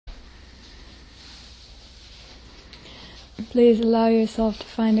please allow yourself to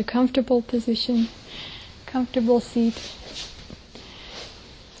find a comfortable position, comfortable seat.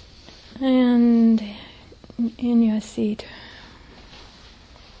 And in your seat,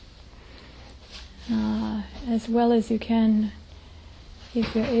 as well as you can,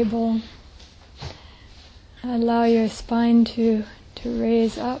 if you're able, allow your spine to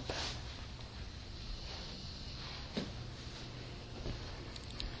raise up.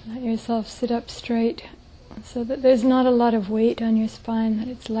 Let yourself sit up straight so that there's not a lot of weight on your spine, that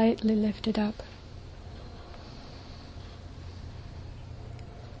it's lightly lifted up.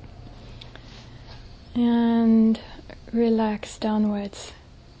 And relax downwards.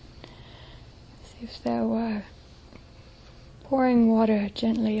 See if there were pouring water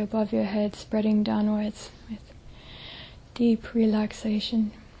gently above your head, spreading downwards with deep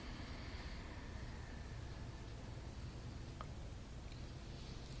relaxation.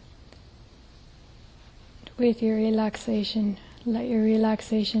 With your relaxation, let your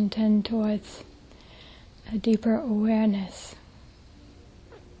relaxation tend towards a deeper awareness.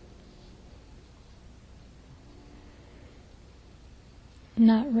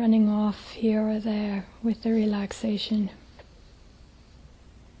 Not running off here or there with the relaxation,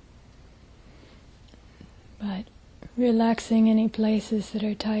 but relaxing any places that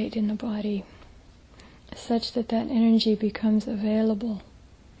are tight in the body, such that that energy becomes available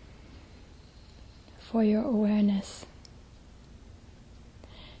for your awareness,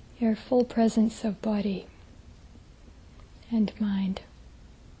 your full presence of body and mind.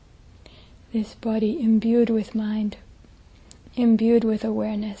 This body imbued with mind, imbued with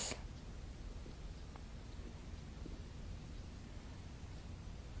awareness.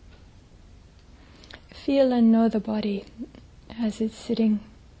 Feel and know the body as it's sitting,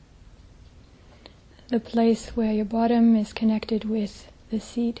 the place where your bottom is connected with the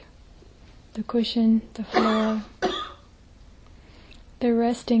seat, the cushion, the floor, the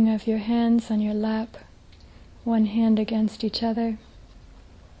resting of your hands on your lap, one hand against each other,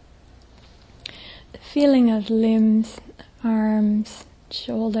 the feeling of limbs, arms,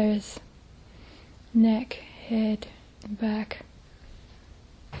 shoulders, neck, head, back.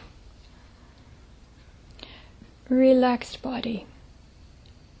 Relaxed body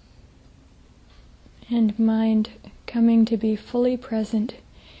and mind coming to be fully present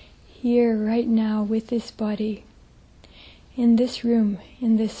here, right now, with this body, in this room,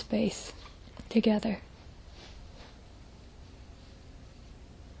 in this space, together.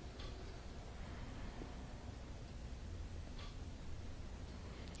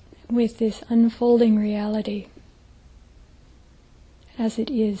 With this unfolding reality as it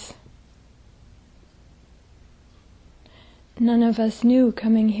is. None of us knew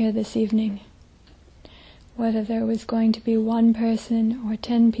coming here this evening whether there was going to be one person or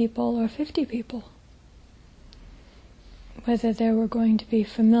 10 people or 50 people, whether there were going to be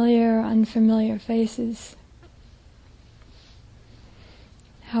familiar or unfamiliar faces,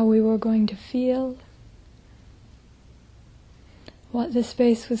 how we were going to feel, what the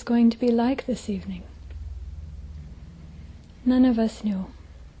space was going to be like this evening. None of us knew.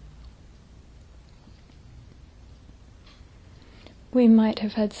 We might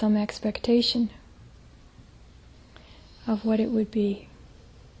have had some expectation of what it would be.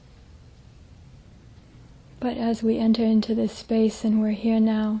 But as we enter into this space and we're here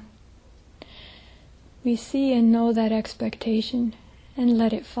now, we see and know that expectation and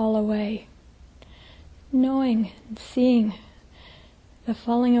let it fall away. Knowing and seeing the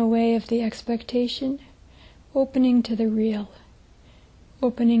falling away of the expectation, opening to the real,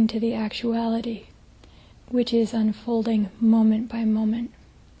 opening to the actuality, which is unfolding moment by moment.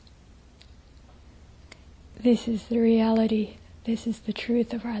 This is the reality, this is the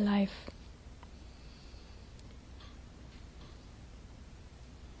truth of our life.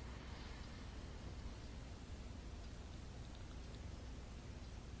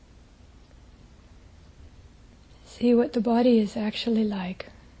 See what the body is actually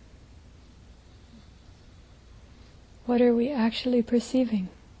like. What are we actually perceiving?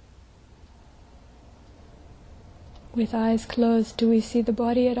 With eyes closed, do we see the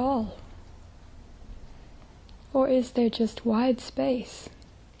body at all? Or is there just wide space?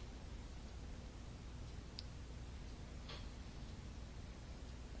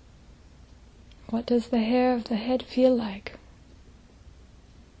 What does the hair of the head feel like?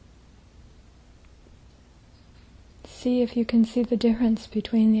 See if you can see the difference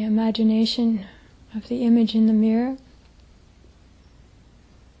between the imagination of the image in the mirror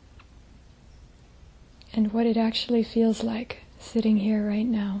and what it actually feels like sitting here right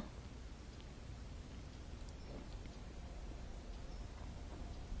now.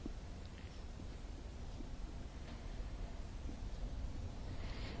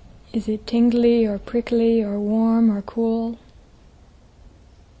 Is it tingly or prickly or warm or cool?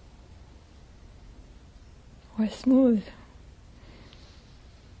 Or smooth?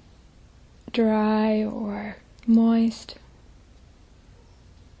 Dry or moist?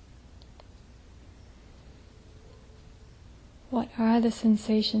 What are the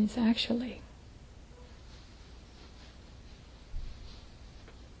sensations actually?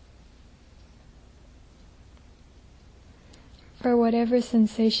 For whatever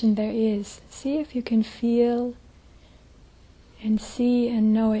sensation there is, see if you can feel and see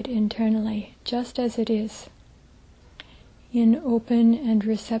and know it internally, just as it is, in open and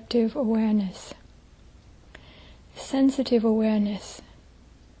receptive awareness, sensitive awareness,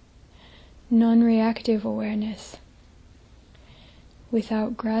 non-reactive awareness,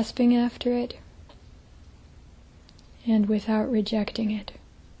 without grasping after it and without rejecting it.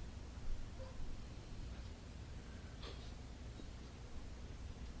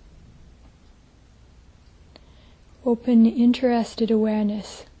 Open, interested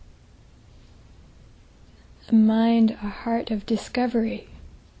awareness, a mind, a heart of discovery.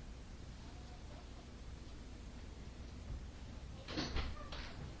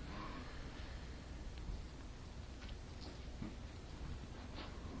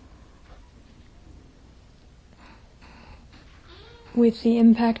 With the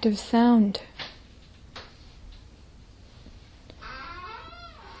impact of sound.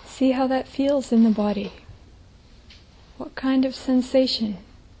 See how that feels in the body. What kind of sensation?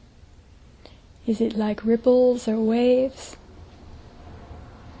 Is it like ripples or waves?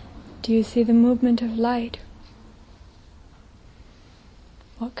 Do you see the movement of light?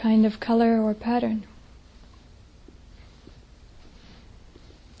 What kind of color or pattern?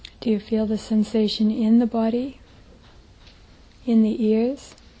 Do you feel the sensation in the body, in the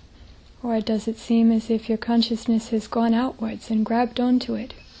ears? Or does it seem as if your consciousness has gone outwards and grabbed onto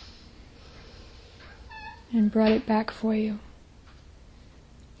it and brought it back for you?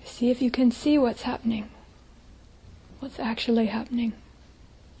 See if you can see what's happening, what's actually happening.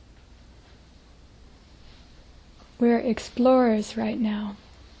 We're explorers right now,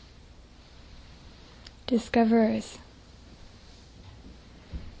 discoverers.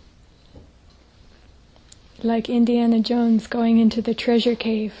 Like Indiana Jones going into the treasure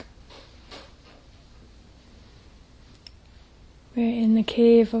cave. We're in the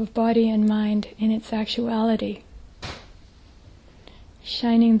cave of body and mind in its actuality,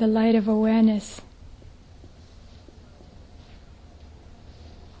 shining the light of awareness.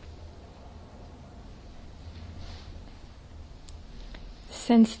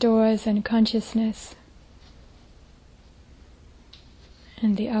 Sense doors and consciousness,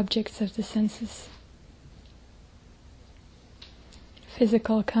 and the objects of the senses.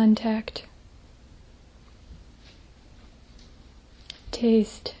 Physical contact,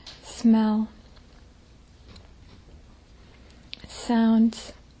 taste, smell,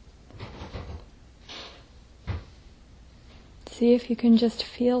 sounds. See if you can just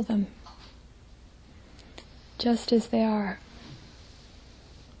feel them, just as they are,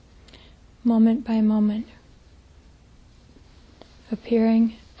 moment by moment,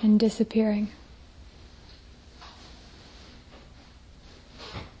 appearing and disappearing.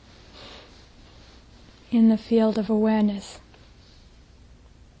 In the field of awareness.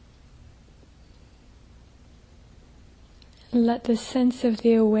 Let the sense of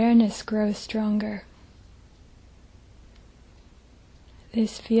the awareness grow stronger.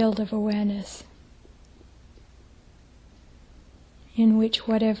 This field of awareness, in which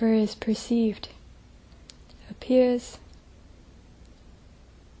whatever is perceived appears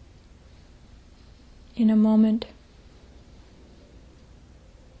in a moment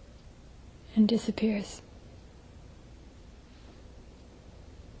and disappears.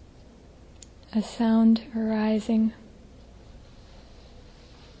 A sound arising,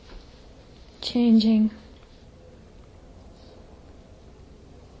 changing,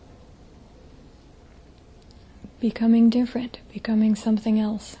 becoming different, becoming something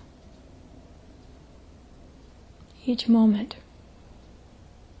else. Each moment.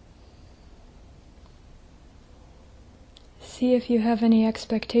 See if you have any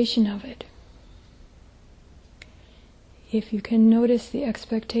expectation of it. If you can notice the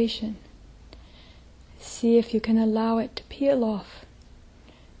expectation, see if you can allow it to peel off,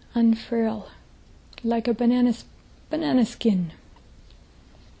 unfurl, like a banana skin.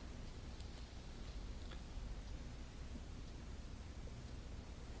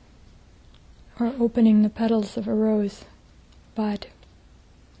 Or opening the petals of a rose bud.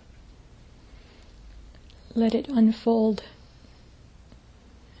 Let it unfold,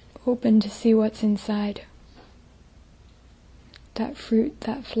 open to see what's inside. that fruit,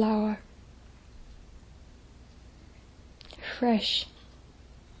 that flower. Fresh.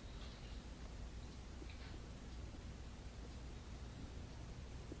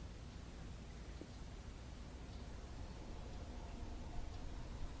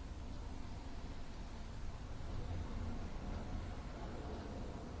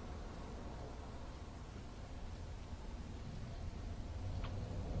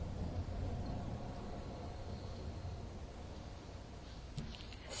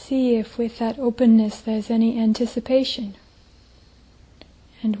 See if with that openness there's any anticipation,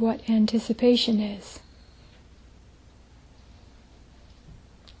 and what anticipation is.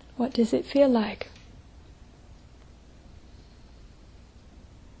 What does it feel like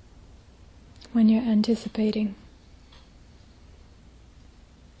when you're anticipating?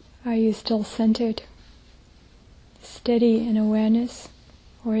 Are you still centered, steady in awareness,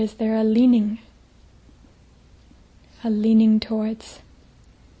 or is there a leaning towards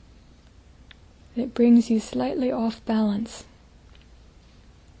that brings you slightly off balance?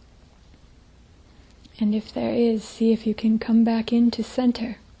 And if there is, see if you can come back into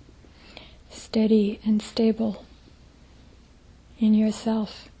center, steady and stable in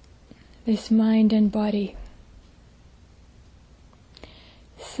yourself, this mind and body.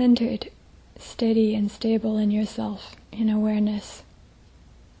 Centered, steady and stable in yourself, in awareness.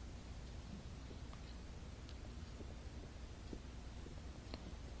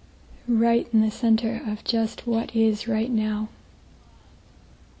 Right in the center of just what is right now,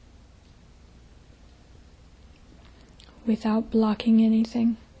 without blocking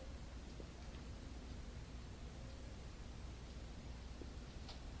anything.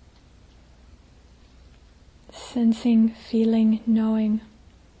 Sensing, feeling, knowing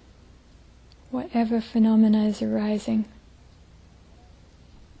whatever phenomena is arising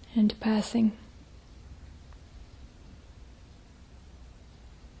and passing.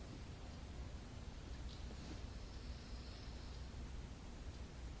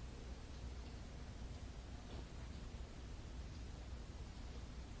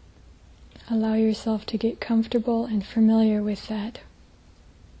 Allow yourself to get comfortable and familiar with that.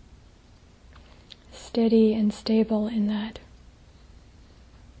 Steady and stable in that.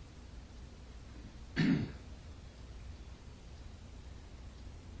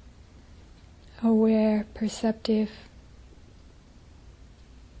 Aware, perceptive.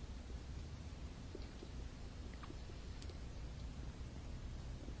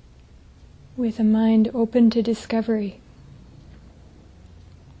 With a mind open to discovery.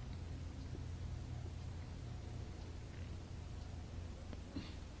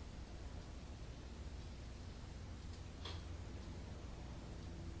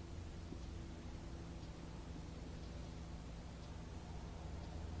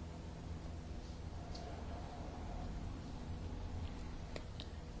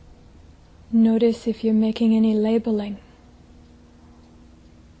 Notice if you're making any labeling.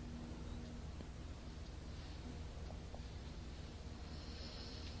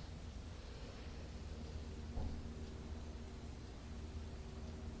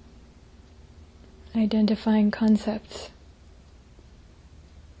 Identifying concepts.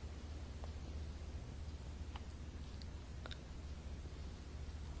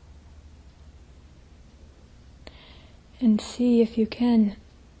 And see if you can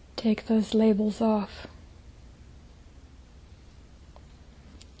take those labels off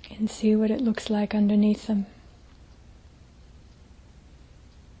and see what it looks like underneath them.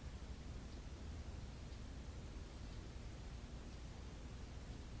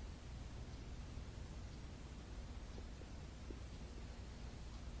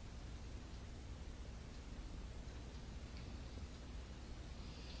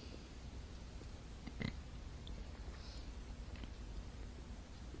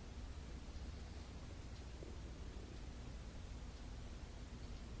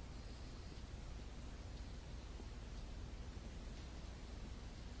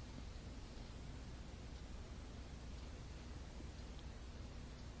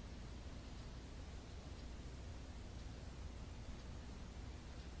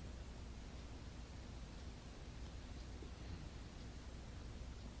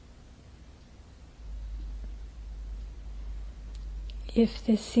 If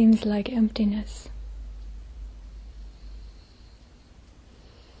this seems like emptiness,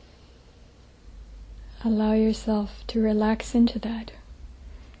 allow yourself to relax into that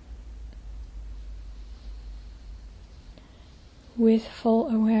with full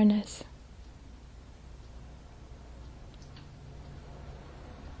awareness.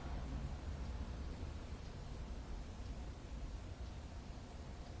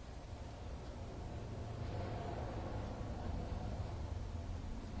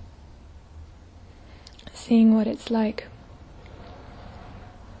 seeing what it's like.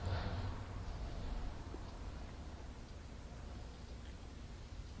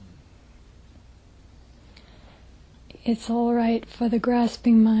 It's all right for the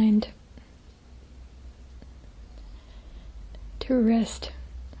grasping mind to rest.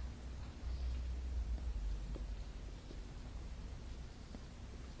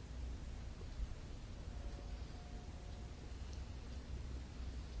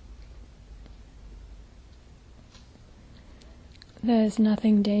 There's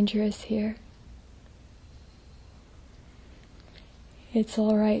nothing dangerous here. It's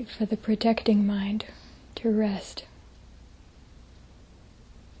all right for the protecting mind to rest.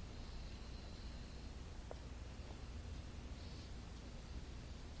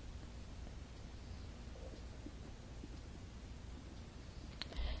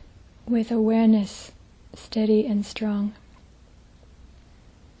 With awareness steady and strong,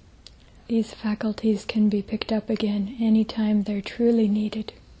 these faculties can be picked up again anytime they're truly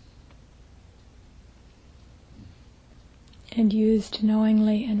needed and used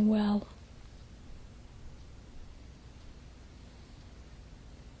knowingly and well.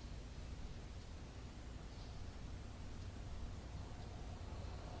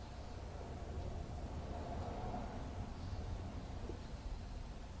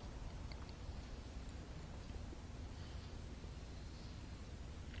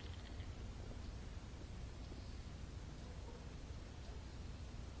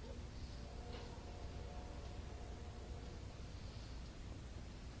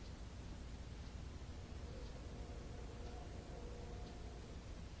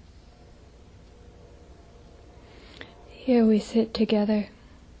 Here we sit together,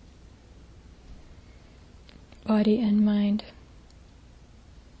 body and mind,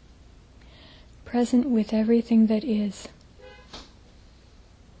 present with everything that is,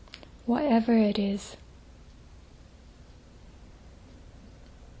 whatever it is.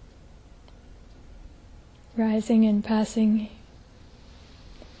 Rising and passing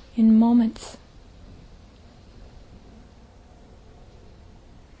in moments.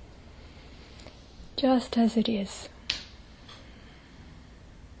 Just as it is.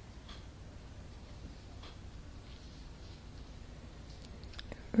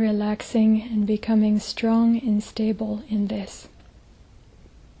 Relaxing and becoming strong and stable in this.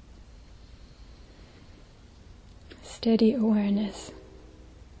 Steady awareness.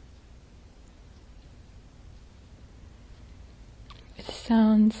 With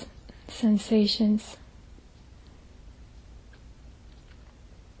sounds, sensations.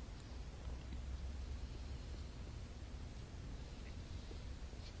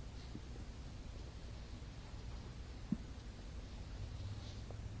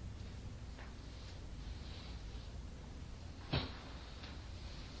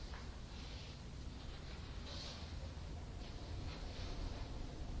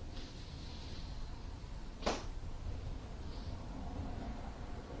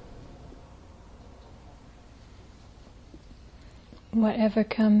 Whatever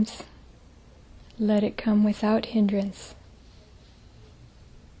comes, let it come without hindrance.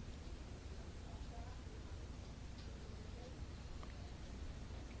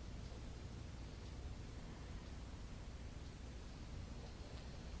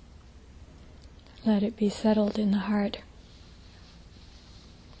 Let it be settled in the heart,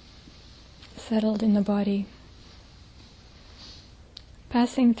 settled in the body,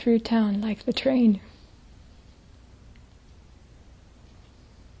 passing through town like the train.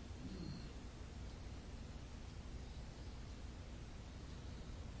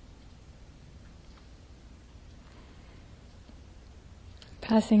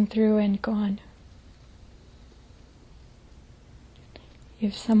 Passing through and gone.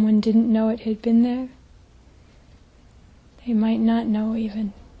 If someone didn't know it had been there, they might not know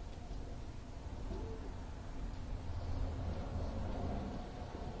even.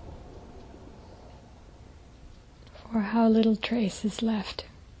 For how little trace is left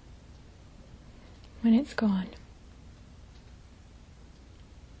when it's gone.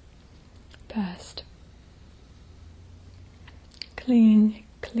 Past. Clean,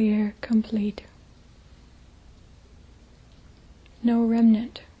 clear, complete. No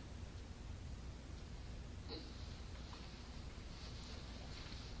remnant.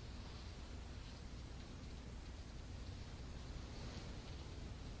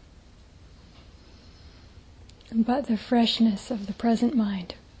 But the freshness of the present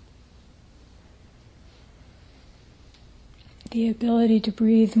mind. The ability to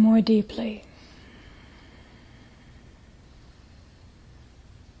breathe more deeply.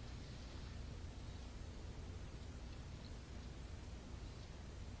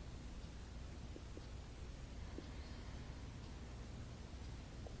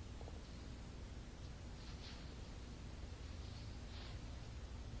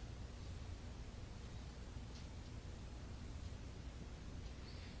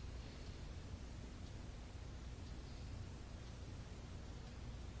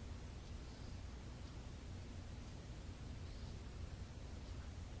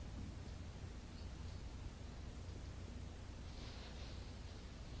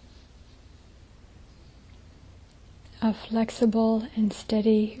 a flexible and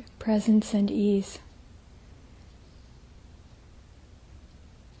steady presence and ease.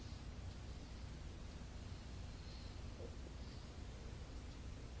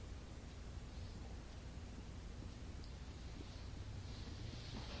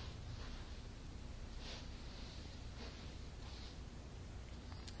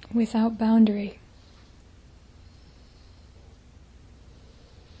 Without boundary.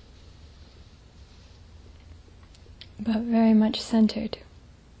 But very much centered.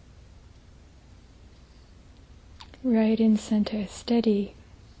 Right in center, steady.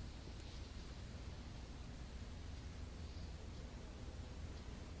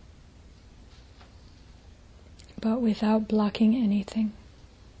 But without blocking anything.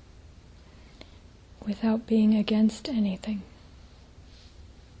 Without being against anything.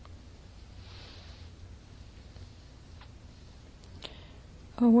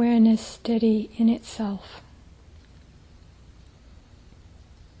 Awareness steady in itself.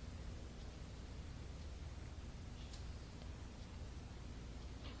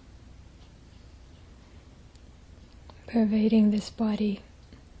 Pervading this body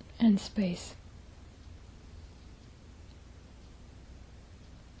and space.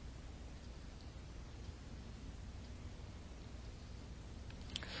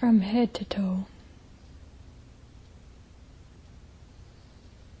 From head to toe.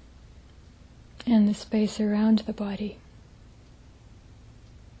 And the space around the body.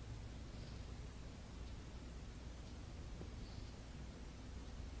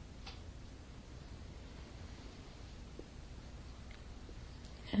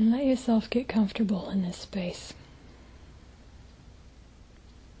 And let yourself get comfortable in this space.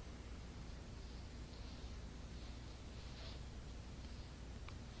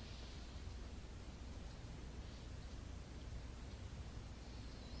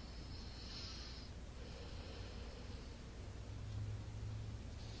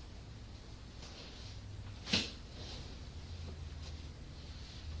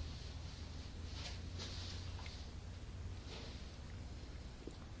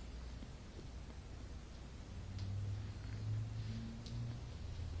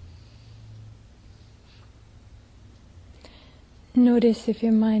 Notice if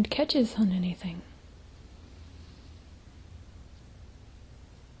your mind catches on anything.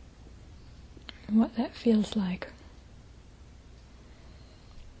 What that feels like.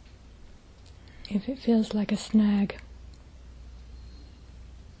 If it feels like a snag.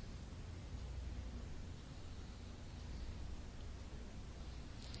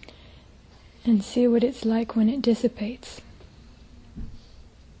 And see what it's like when it dissipates.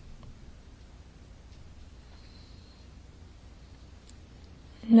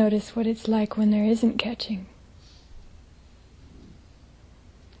 Notice what it's like when there isn't catching.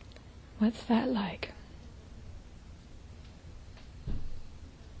 What's that like?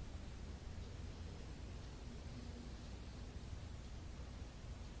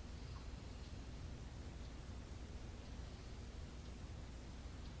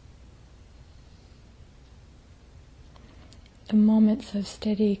 The moments of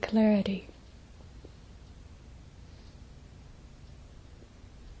steady clarity.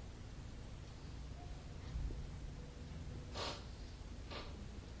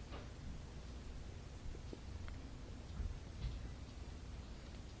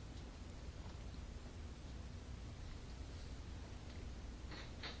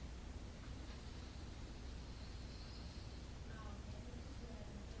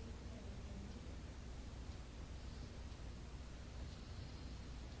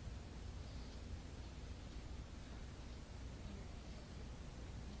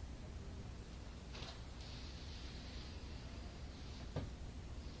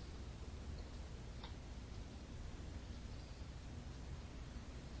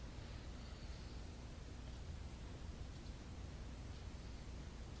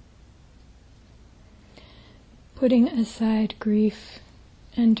 Putting aside grief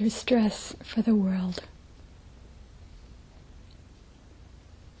and distress for the world.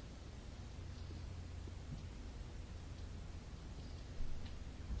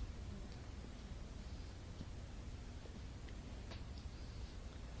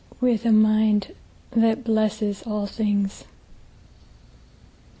 With a mind that blesses all things,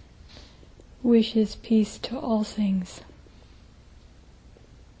 wishes peace to all things.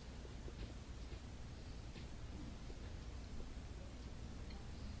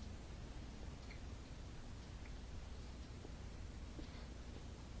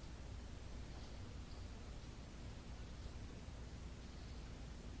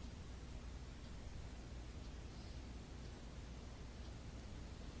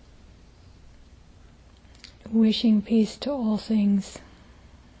 wishing peace to all things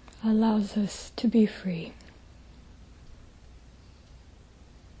allows us to be free.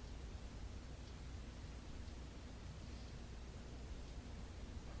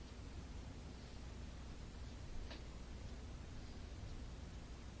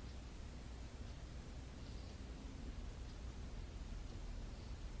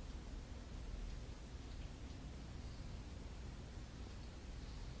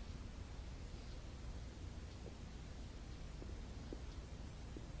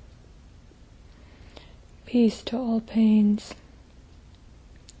 Peace to all pains,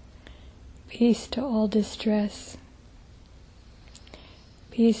 peace to all distress,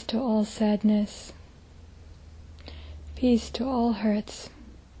 peace to all sadness, peace to all hurts,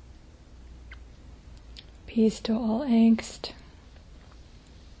 peace to all angst,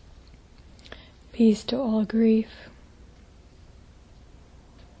 peace to all grief,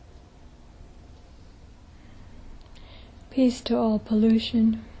 peace to all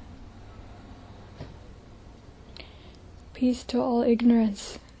pollution, peace to all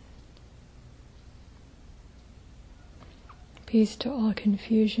ignorance, peace to all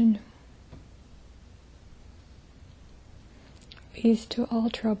confusion, peace to all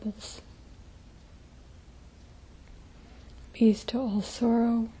troubles, peace to all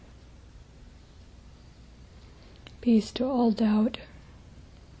sorrow, peace to all doubt,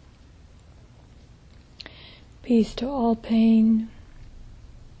 peace to all pain,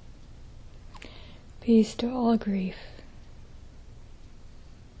 peace to all grief,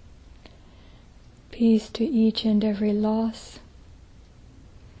 peace to each and every loss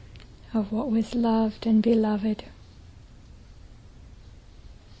of what was loved and beloved.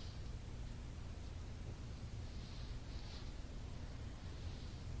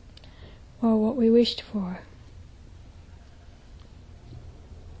 Or what we wished for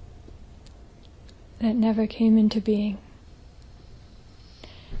that never came into being.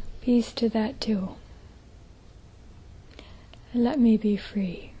 Peace to that too. Let me be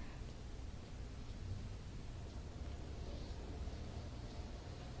free.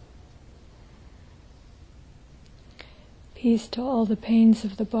 Peace to all the pains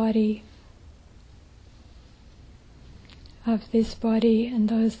of the body, of this body and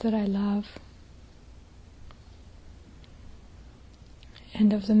those that I love,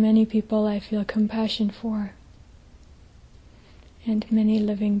 and of the many people I feel compassion for, and many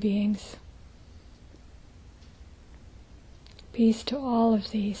living beings. Peace to all of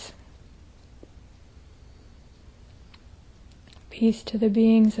these. Peace to the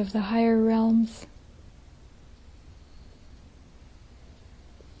beings of the higher realms.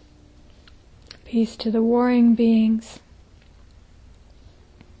 Peace to the warring beings.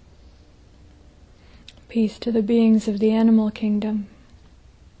 Peace to the beings of the animal kingdom.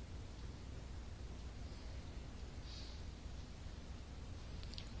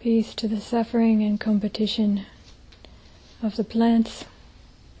 Peace to the suffering and competition of the plants.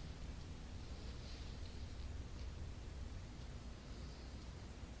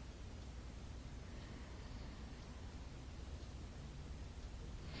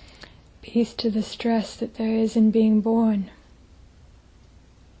 Peace to the stress that there is in being born.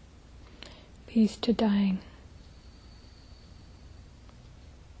 Peace to dying.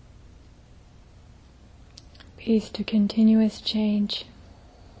 Peace to continuous change.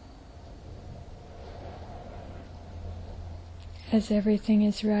 As everything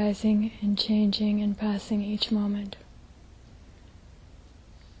is rising and changing and passing each moment.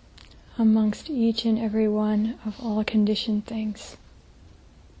 Amongst each and every one of all conditioned things.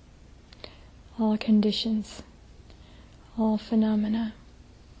 All conditions, all phenomena,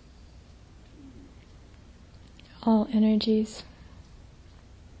 all energies,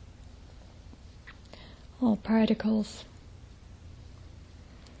 all particles,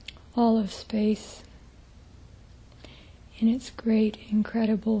 all of space, in its great,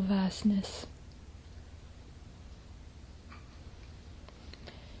 incredible vastness.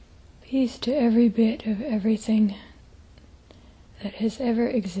 Peace to every bit of everything that has ever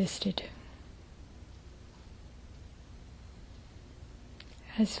existed.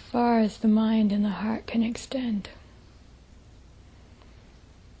 As far as the mind and the heart can extend,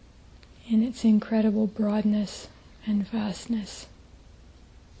 in its incredible broadness and vastness.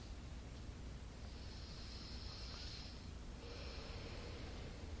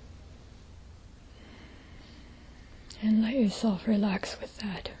 And let yourself relax with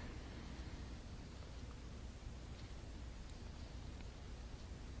that.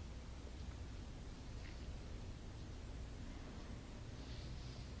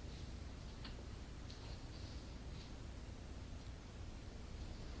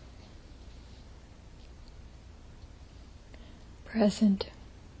 present.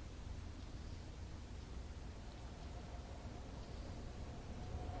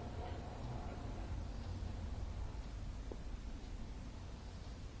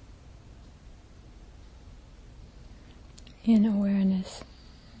 In awareness.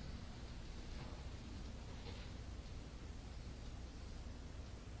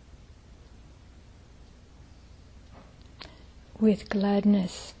 With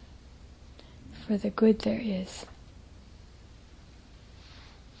gladness for the good there is.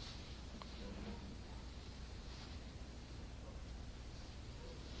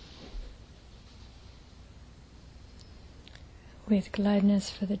 With gladness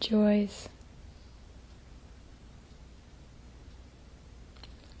for the joys.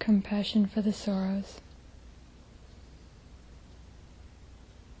 Compassion for the sorrows.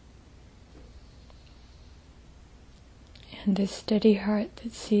 And this steady heart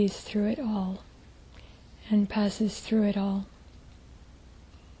that sees through it all and passes through it all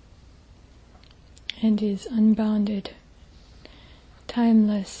and is unbounded,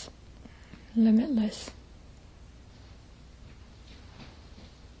 timeless, limitless.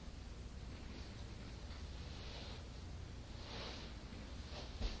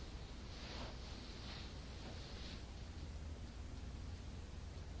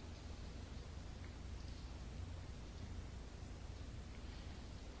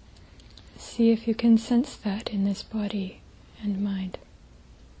 See if you can sense that in this body and mind.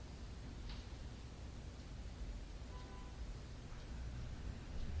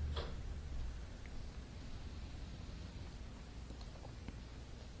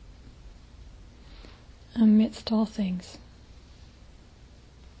 Amidst all things.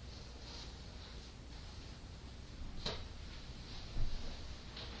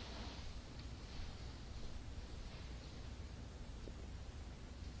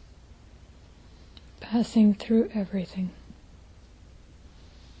 Passing through everything.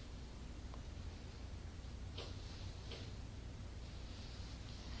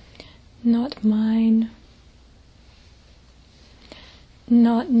 Not mine.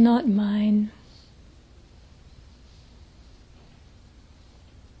 Not mine.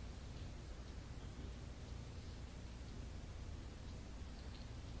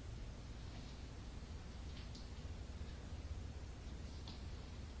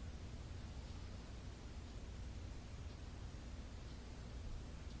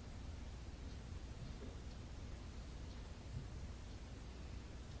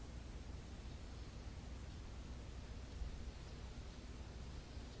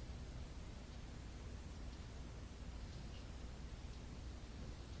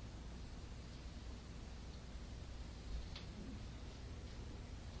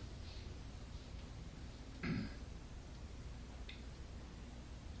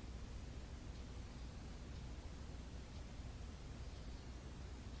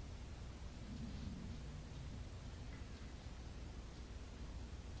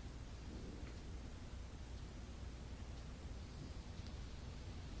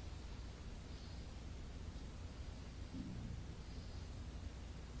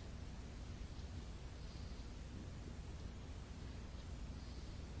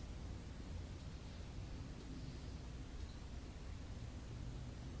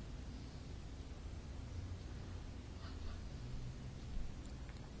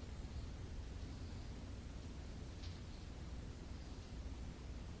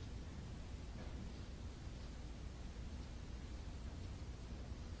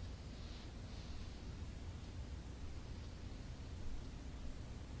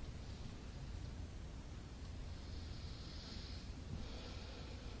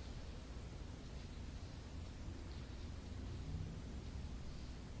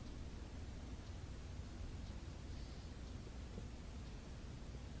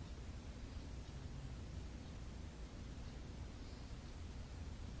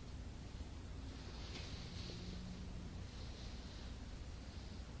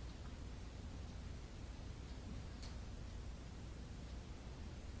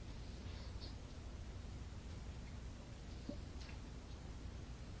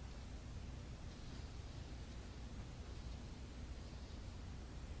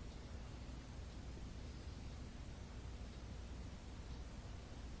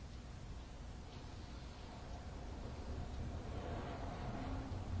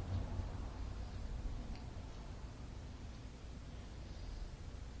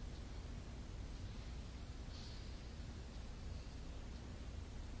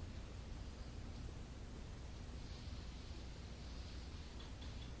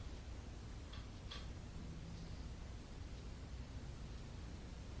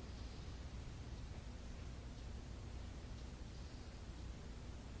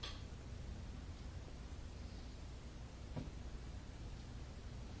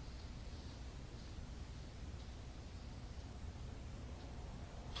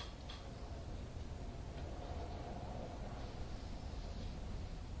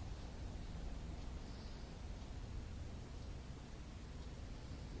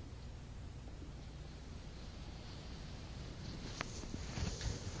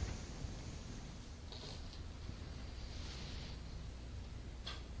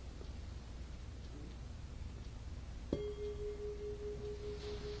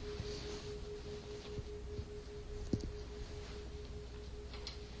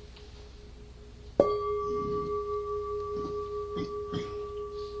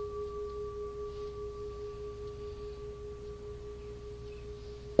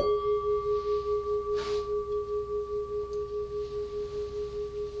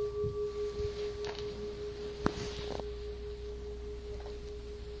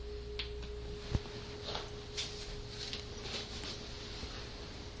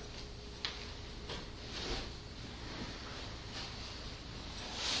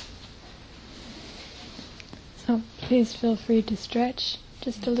 Please feel free to stretch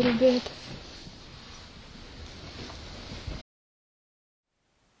just a little bit.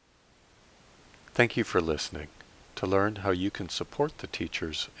 Thank you for listening. To learn how you can support the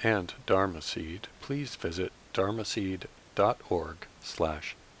teachers and Dharma Seed, please visit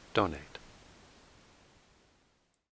dharmaseed.org/donate.